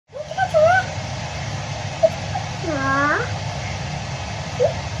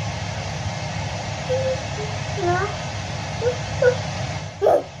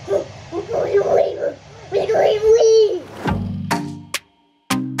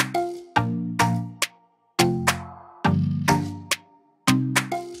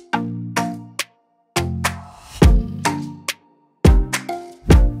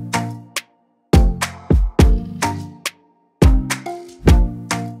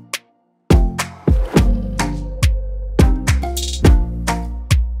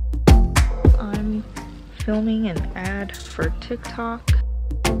filming an ad for TikTok.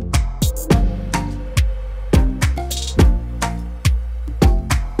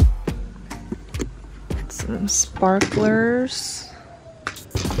 Some sparklers.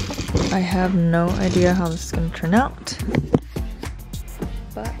 I have no idea how this is gonna turn out,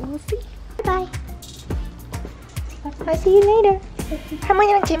 but we'll see. Bye. I'll see you later.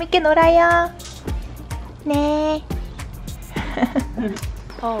 할머니랑 재밌게 놀아요. 네.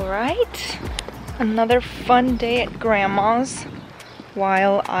 Alright. Another fun day at Grandma's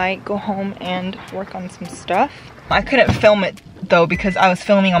while I go home and work on some stuff. I couldn't film it though because I was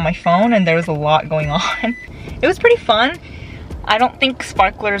filming on my phone and there was a lot going on. It was pretty fun. I don't think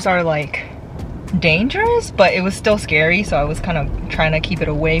sparklers are like dangerous, but it was still scary, so I was kind of trying to keep it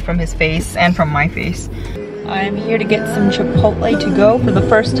away from his face and from my face. I'm here to get some Chipotle to go for the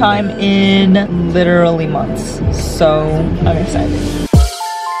first time in literally months, so I'm excited.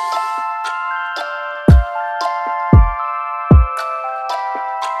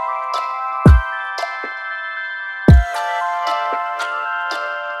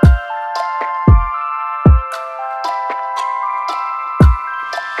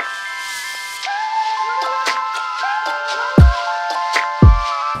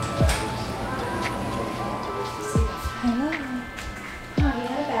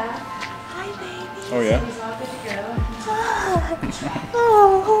 Oh yeah?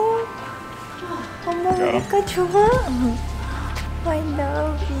 엄마가 좋아? I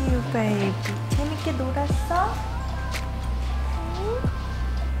love you, baby. 재밌게 놀았어?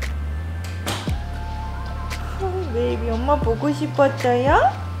 응? 베이비, 엄마 보고 싶었어요?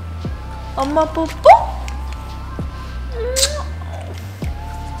 엄마 뽀뽀?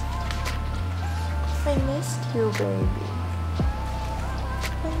 I missed you, baby.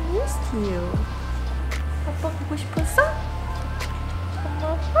 I missed you. 아빠 보고 싶었어?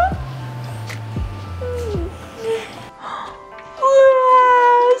 엄마 아빠?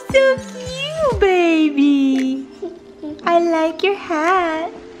 Wow, so cute, baby. I like your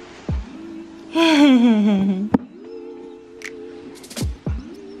hat.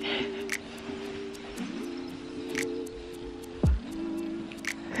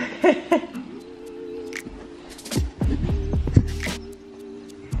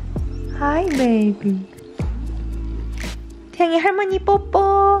 Hi, baby. 태양이 할머니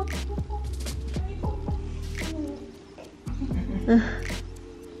뽀뽀.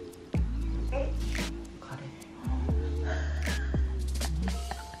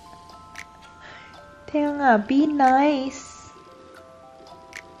 태양아, be nice.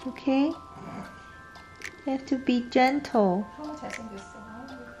 Okay? You have to be gentle.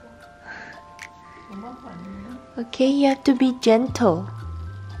 Okay, you have to be gentle.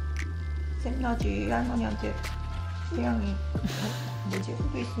 샘나지. 할머니한테 태양이 뭐지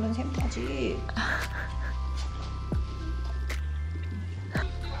후배 있으면 샘나지.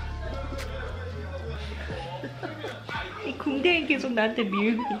 이 궁뎅이 계속 나한테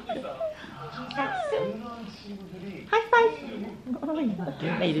밀고 있어. 하이파이브.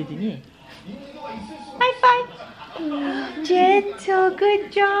 나 이러더니 하이파이브. Gentle,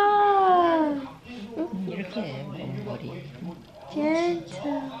 good job. 이렇게 해, 머리.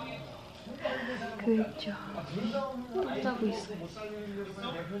 Gentle, good job. 또 자고 있어.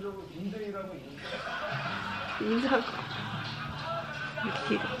 인사하고 이렇게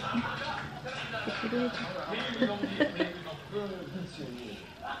뒤로 이렇게 뒤로 해줘.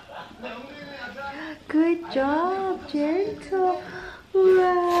 Good job, gentle. 우와.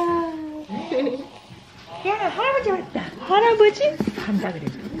 야, 할아버지 왔다. 할아버지? 간다 그래.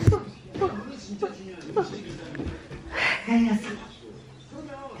 다행이었어.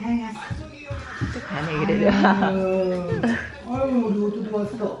 다행이었어. 또 가네 그래요. 아유, 우리 옷도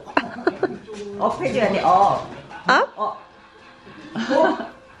왔어. 업 해줘야 돼. 업. 업?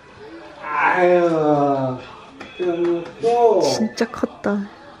 아유. 또. 진짜 컸다.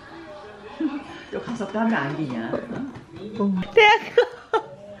 또 가서 또 하면 안 되냐? 태양아.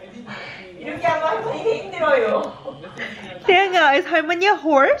 이렇게 하면 할머니가 힘들어요. 태양아, is 할머니 a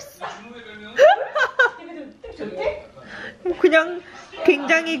horse? 좋대? 그냥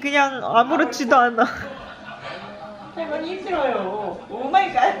굉장히 그냥 아무렇지도 않아. 할머니 힘들어요. 오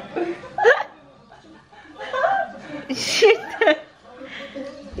마이 갓. 싫다.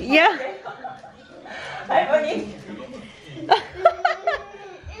 야. 할머니.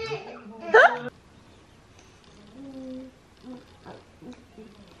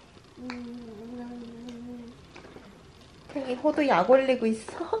 태양이 호두 약 올리고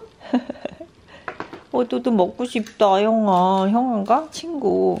있어? 호두도 먹고 싶다, 형아. 형아인가?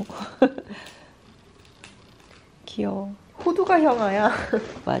 친구. 귀여워. 호두가 형아야.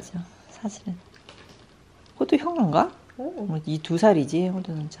 맞아, 사실은. 호두 형아인가? 이 2살이지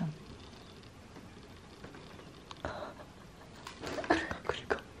호두는 참.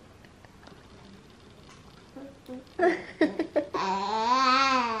 그리고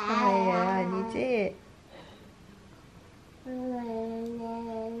아니지.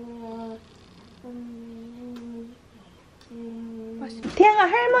 태양아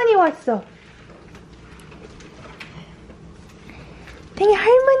할머니 왔어. 태양이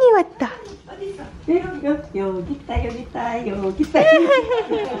할머니 왔다. 어딨어? 여기 있다 여기 있다 여기 있다.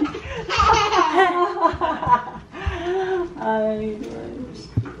 아이고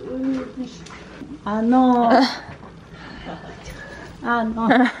안 와. 안 와.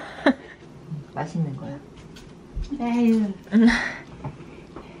 맛있는 거야. 에휴.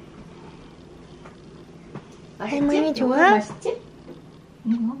 할머니 좋아? 맛있지?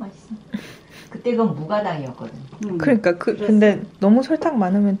 맛있어. 그때 그건 무가당이었거든. 그러니까 근데 너무 설탕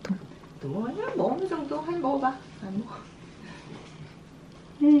많으면 또. 또 아니야 뭐 어느 정도 한 먹어봐. 안 먹어.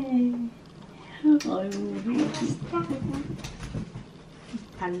 아이고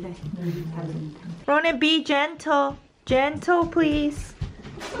달래. 달래. Ronin, be gentle. Gentle, please.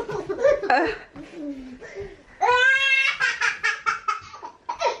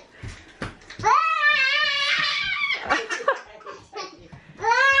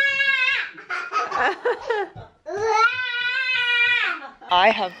 I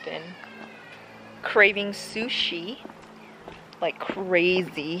have been craving sushi like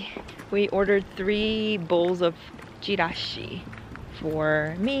crazy. We ordered 3 bowls of jirashi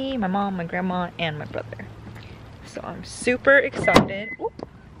for me, my mom, my grandma, and my brother. So I'm super excited. Oop.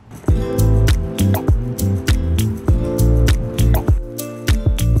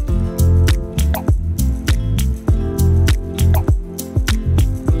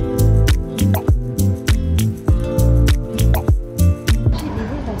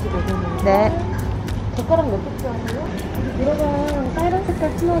 네. 젓가락 몇 개 필요하세요? 이거는 빨간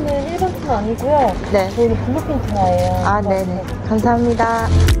색깔 투너는 일반 투너 아니고요. 네. 저희는 블루핀 투너예요. 아, 네네. 감사합니다.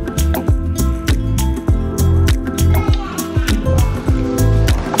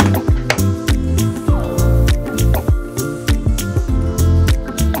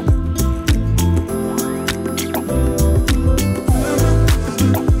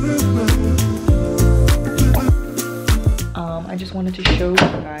 I just wanted to show you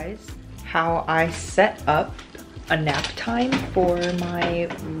guys how I set up a nap time for my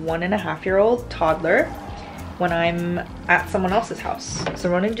 1.5-year-old toddler when I'm at someone else's house. So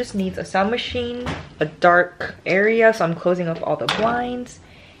Ronin just needs a sound machine, a dark area, so I'm closing up all the blinds,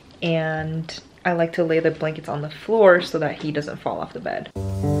 and I like to lay the blankets on the floor so that he doesn't fall off the bed.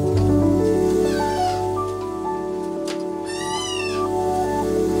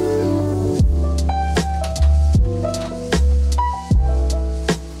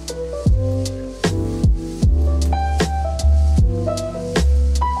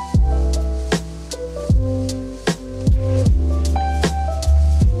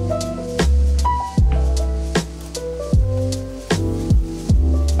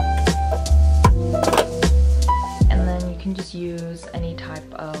 Use any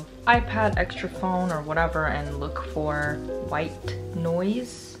type of iPad, extra phone, or whatever and look for white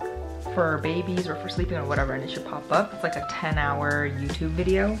noise for babies or for sleeping or whatever, and it should pop up. It's like a 10-hour YouTube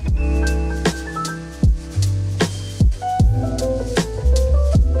video.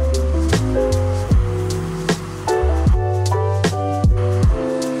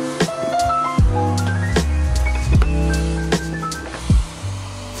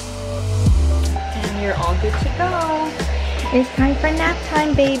 And you're all good to go. It's time for nap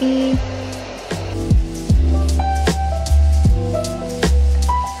time, baby.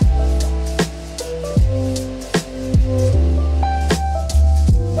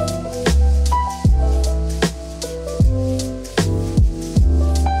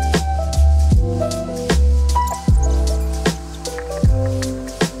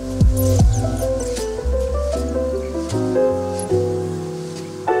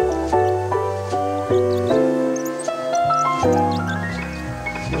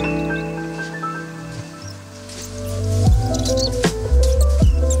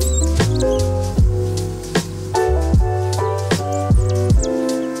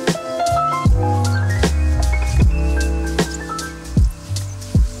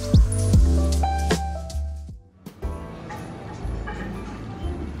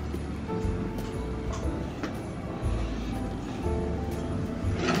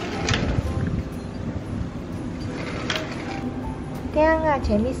 태양아,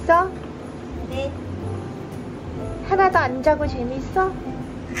 재밌어? 네. 하나도 안 자고 재밌어?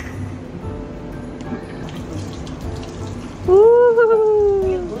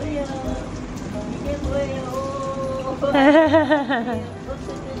 이게 뭐예요? 이게 뭐예요?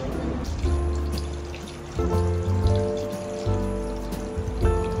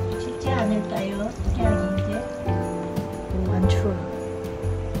 쉽지 않을까요? 그냥